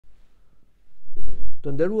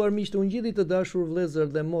Të nderuar miq të Ungjillit, të dashur vëllezër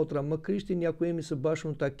dhe motra, më Krishtin ja ku jemi së bashku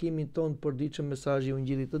në takimin ton të përditshëm Mesazhi i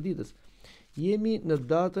Ungjillit të ditës. Jemi në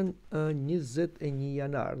datën 21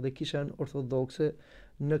 janar dhe kisha ortodokse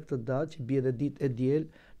në këtë datë që bie dhe ditë e Diel.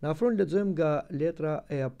 Na afron lexojmë nga letra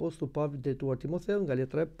e apostullit Pavlit drejtuar Timotheu, nga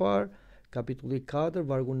letra e parë, kapitulli 4,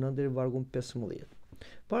 vargu 9 deri vargu 15.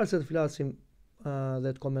 Para se të flasim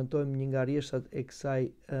dhe të komentojmë një nga rreshtat e kësaj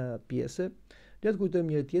pjese, le të kujtojmë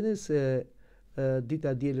njëri tjetrin se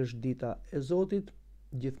dita Diel është dita e Zotit,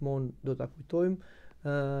 gjithmonë do ta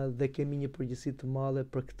kujtojmë dhe kemi një përgjegjësi të madhe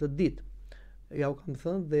për këtë ditë. Ja u kam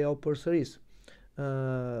thënë dhe ja u përsëris.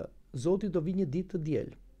 Zoti do vi një ditë të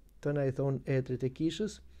Diel, të na i thon etrit e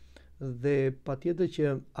kishës, dhe patjetër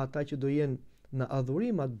që ata që do jenë në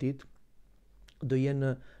adhurim atë ditë, do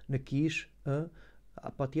jenë në kishë,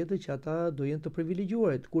 patjetër që ata do jenë të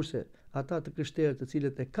privilegjuarit, kurse ata të krishterët të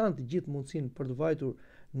cilët e kanë të gjithë mundësinë për të vajtur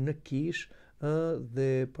në kishë dhe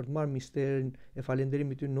për të marrë misterin e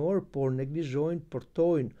falënderimit hynor, por neglizhojnë,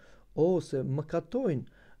 portojnë ose mëkatojnë,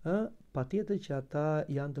 patjetër që ata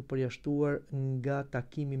janë të përjashtuar nga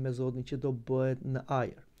takimi me Zotin që do bëhet në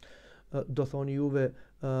ajër. Do thoni juve,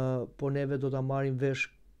 po neve do ta marrim vesh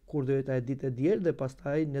kur do jetë ajo ditë e Diel dhe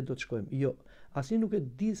pastaj ne do të shkojmë. Jo, asnjë nuk e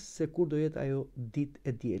di se kur do jetë ajo ditë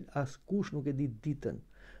e Diel. Askush nuk e di ditën,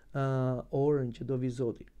 orën që do vi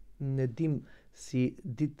Zoti. Ne dim si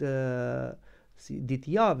ditë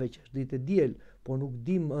jave që është ditë e Diel, po nuk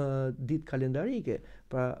dim ditë kalendarike,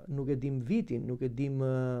 pra nuk e dim vitin, nuk e dim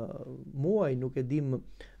muaj, nuk e dim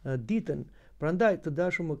ditën. Prandaj të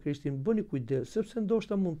dashur më Krishtin, bëni kujdes, sepse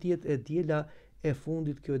ndoshta mund të jetë e diela e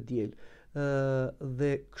fundit kjo diel.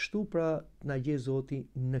 Dhe kështu pra na gjej Zoti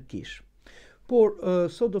në kishë. Por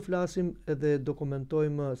sot do flasim edhe do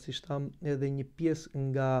komentojmë, siç tham, edhe një pjesë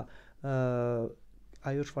nga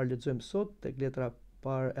ajo çfarë lexojmë sot tek letra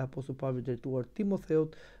parë e apostullit Pavlit drejtuar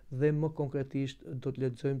Timotheut dhe më konkretisht do të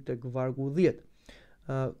lexojmë tek vargu 10,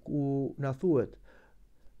 ku na thuhet: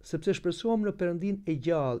 sepse shpresuam në Perëndin e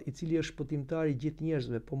gjallë, i cili është shpëtimtari i gjithë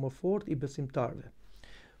njerëzve, po më fort i besimtarëve.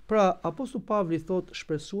 Pra, apostulli Pavli thot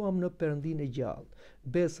shpresuam në Perëndin e gjallë.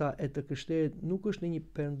 Besa e të krishterët nuk është në një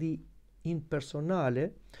perëndi impersonale,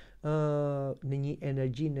 në një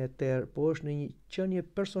energji në eter, po është në një qenie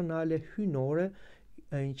personale hynore,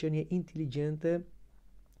 një qenie inteligjente,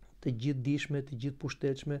 të gjithë dishme, të gjithë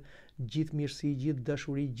pushtetshme, gjithë mirësi, gjithë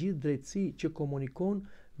dashuri, gjithë drejtësi që komunikon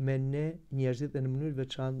me ne njerëzit dhe në mënyrë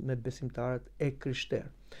veçantë me besimtarët e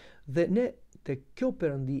krishterë. Dhe ne te kjo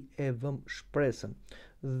Perëndi e vëm shpresën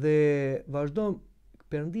dhe vazhdojmë.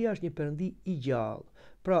 Perëndia është një Perëndi i gjallë.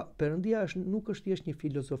 Pra, Perëndia nuk është thjesht një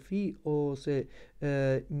filozofi ose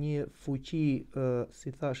një fuqi,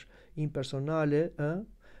 si thash, impersonale,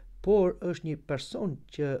 por është një person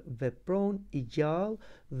që vepron i gjallë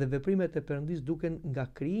dhe veprimet e Perëndis duken nga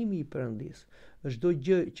krijimi i Perëndis. Çdo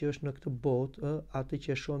gjë që është në këtë botë, atë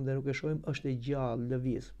që e shohim dhe nuk e shohim, është e gjallë,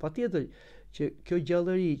 lëviz. Patjetër që kjo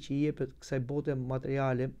gjallëri që i jepet kësaj bote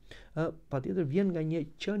materiale, patjetër vjen nga një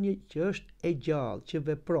qenie që është e gjallë, që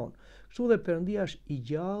vepron. Kështu dhe Perëndia është i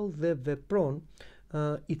gjallë dhe vepron,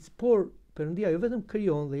 por Perëndia jo vetëm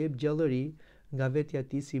krijon dhe jep gjallëri nga vetja e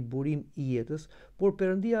tij si burim i jetës, por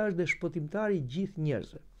Perëndia është dhe shpëtimtari i gjithë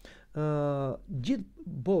njerëzve. Gjithë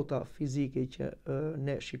bota fizike që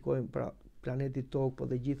ne shikojmë, pra planeti Tokë, po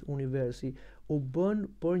dhe gjithë universi, u bën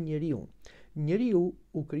për njeriu. Njeriu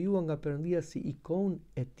u krijua nga Perëndia si ikonë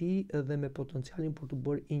e tij dhe me potencialin për të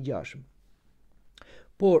bërë i ngjashëm.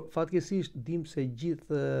 Por fatkeqësisht dim se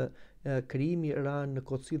gjithë krijimi ra në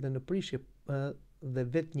kotësi dhe në prishje, dhe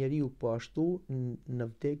vetë njeriu po ashtu në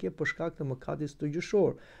vdekje për shkak të mëkatit të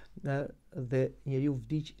gjyshor, dhe njeriu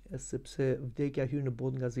vdiq sepse vdekja hyn në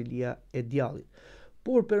botë nga zilia e djallit.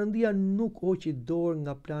 Por Perëndia nuk hoqi dorë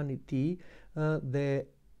nga plani i tij, dhe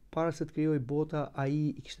para se të krijojë bota,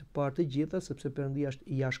 ai i kishte parë të gjitha, sepse Perëndia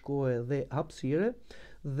është jashtë kohe dhe hapësire,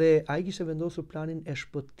 dhe ai kishte vendosur planin e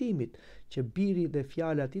shpëtimit, që biri dhe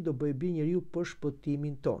fjala e tij do bëjë bir njeriu për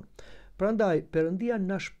shpëtimin ton. Prandaj Perëndia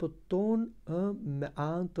na shpëton me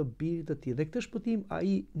anë të birit të tij. Dhe këtë shpëtim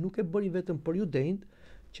ai nuk e bëri vetëm për judejt,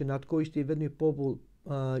 që në atë kohë ishte vetëm një popull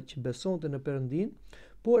që besonte në Perëndin,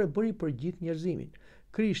 por e bëri për gjithë njerëzimin.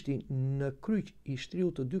 Krishti në kryq i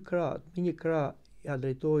shtriu të dy krahët, me një krah ja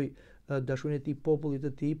drejtoi dashurinë e tij popullit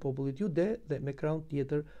të tij, popullit jude, dhe me krahun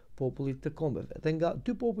tjetër popullit të kombeve. Dhe nga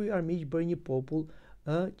dy popull armiq bëri një popull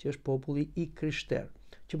që është populli i krishterë,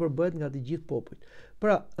 që përbëhet nga të gjithë popujt.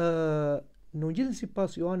 Pra, në Ungjillin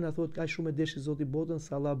sipas Johanit na thotë kaq shumë e deshi Zoti botën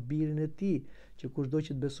sa dha birin e tij, që kushdo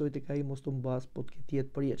që të besojë tek ai mos të mbas, po të ketë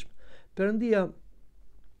jetë përjetshme. Perëndia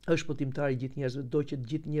është shpëtimtari i gjithë njerëzve, do që të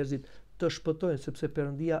gjithë njerëzit të shpëtojnë, sepse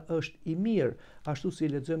Perëndia është i mirë, ashtu si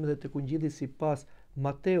lexojmë edhe tek Ungjilli sipas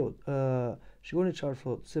Mateut. Shikoni çfarë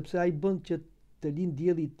thotë, sepse ai bën që të lind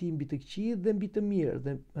dielli i tij mbi të këqij dhe mbi të mirë,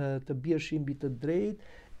 dhe të bjerë mbi të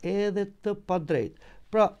drejtë edhe të padrejtë.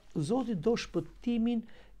 Pra, Zoti do shpëtimin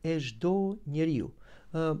e çdo njeriu.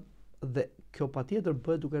 Dhe kjo patjetër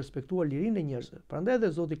bëhet duke respektuar lirinë e njerëzve. Prandaj edhe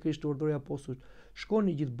Zoti Krisht urdhëroi apostujt,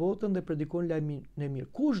 shkoni gjithë botën dhe predikoni lajmin e mirë.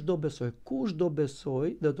 Kush do besoj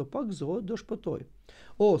dhe do pagëzohet, do shpëtoj.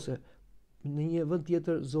 Ose në një vend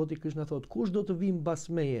tjetër Zoti Krisht na thotë, kush do të vijë mbas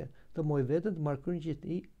meje, të moj veten, të marrë kryqin e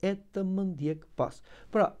tij e të më ndjek pas.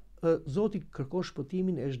 Pra, Zoti kërkon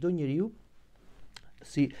shpëtimin e çdo njeriu,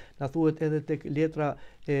 si na thuhet edhe tek letra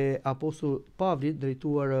e apostullit Pavlit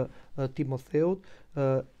drejtuar Timotheut,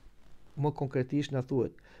 më konkretisht na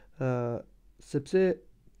thuhet, sepse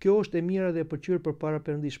kjo është e mira dhe e pëlqyer përpara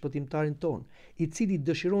Perëndis, shpëtimtarin ton, i cili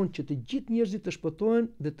dëshiron që të gjithë njerëzit të shpëtohen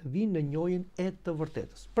dhe të vinë në njohjen e të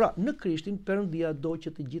vërtetës. Pra, në Krishtin Perëndia do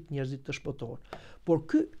që të gjithë njerëzit të shpëtohen. Por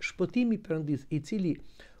ky shpëtim i Perëndis, i cili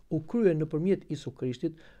u krye nëpërmjet Isu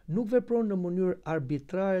Krishtit, nuk vepron në mënyrë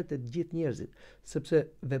arbitrare të gjithë njerëzit, sepse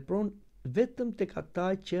vepron vetëm tek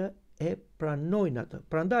ata që e pranojnë atë.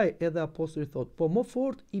 Prandaj edhe apostulli thot, po më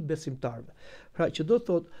fort i besimtarve. Pra, që do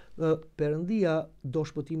thot, Perëndia do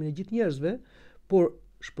shpëtimin e gjithë njerëzve, por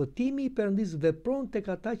shpëtimi i Perëndis vepron tek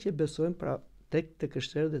ata që besojnë, pra tek të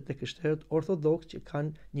krishterët dhe të krishterët ortodoks që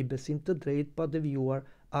kanë një besim të drejtë, pa devijuar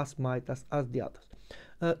as majtas as djathtas.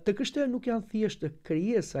 Të krishterët nuk janë thjesht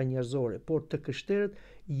krijesa njerëzore, por të krishterët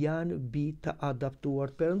janë bij të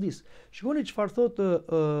adaptuar Perëndis. Shikoni çfarë thotë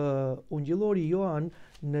Ungjillori Joan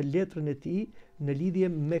në letrën e tij në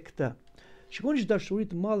lidhje me këtë. Shikoni që dashuri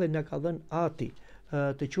të madhe na ka dhënë Ati,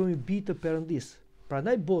 të quhemi bij të Perëndis.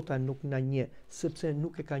 Prandaj bota nuk na njeh, sepse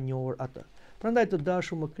nuk e ka njohur atë. Prandaj të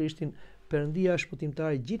dashur me Krishtin, Perëndia është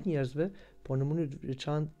shpëtimtari i gjithë njerëzve, por në mënyrë të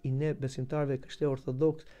veçantë i ne besimtarëve krishterë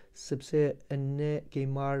ortodoks, sepse ne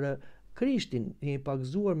kemi marrë Krishtin, jemi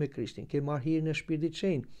pagëzuar me Krishtin, kemi marrë hirin e Shpirtit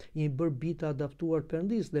Shenjtë, jemi bërë bij të adaptuar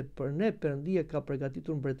Perëndis dhe për ne Perëndia ka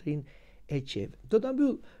përgatitur mbretërinë e qiellit. Do ta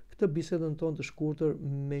mbyll këtë bisedën tonë të shkurtër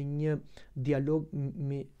me një dialog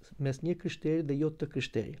mes një krishteri dhe jo të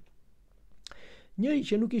krishteri. Njëri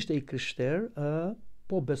që nuk ishte i krishter,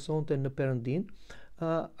 po besonte në Perëndin,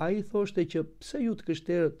 ai thoshte që pse ju të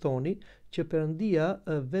krishterët thoni që Perëndia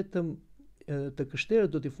vetëm të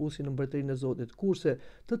krishterët do t'i fusin në mbretërinë e Zotit, kurse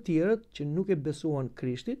të tjerët që nuk e besuan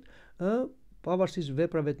Krishtit, pavarësisht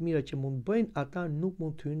veprave të mira që mund bëjnë, ata nuk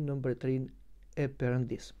mund të hyjnë në mbretërinë e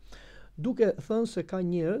Perëndis. Duke thënë se ka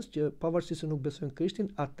njerëz që pavarësisht se nuk besojnë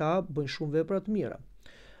Krishtin, ata bëjnë shumë vepra të mira.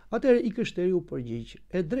 Atëherë i krishteri u përgjigj,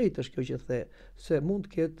 e drejtë është kjo që the, se mund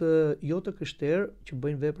të ketë jo të krishterë që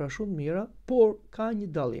bëjnë vepra shumë mira, por ka një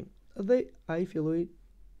dallim. Dhe ai filloi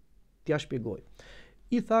t'ia shpjegoj.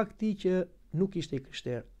 I tha këtij që nuk ishte i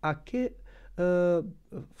krishterë, a ke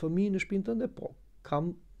fëmijë në shtëpinë tënde? Po,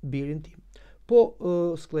 kam birin tim. Po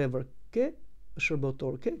sklever ke,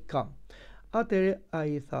 shërbëtor ke? Kam. Atëherë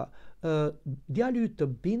ai tha, djali yt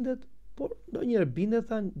të bindet, por ndonjëherë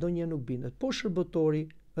bindet, ndonjëherë nuk bindet. Po shërbëtori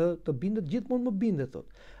të bindet, gjithmonë më bindet, thot.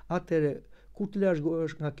 Atëherë, kur të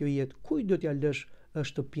largohesh nga kjo jetë, kujt do t'ja lësh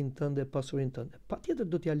shtëpinë tënde, pasurinë tënde? Patjetër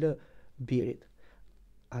do t'ja lë birit.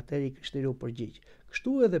 Atëherë i krishteri u përgjigj.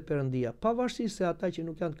 Kështu edhe Perëndia, pavarësisht se ata që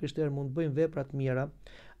nuk janë krishterë mund të bëjnë vepra të mira,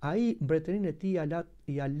 ai mbretërinë e tij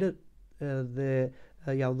ja lë dhe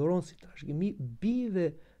ja udhëron si trashëgimi bijve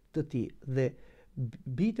të tij, dhe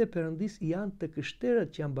bijtë e Perëndis janë të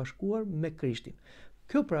krishterët që janë bashkuar me Krishtin.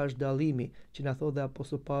 Kjo pra është dallimi që na thotë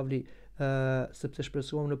apostulli Pavli, sepse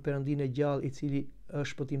shpresuam në Perëndinë e gjallë, i cili është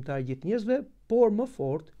shpëtimtari i gjithë njerëzve, por më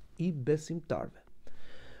fort i besimtarve.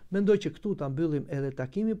 Mendoj që këtu ta mbyllim edhe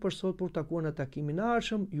takimin për sot, por takuar në takimin e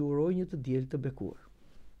ardhshëm. Ju uroj një të diel të bekuar.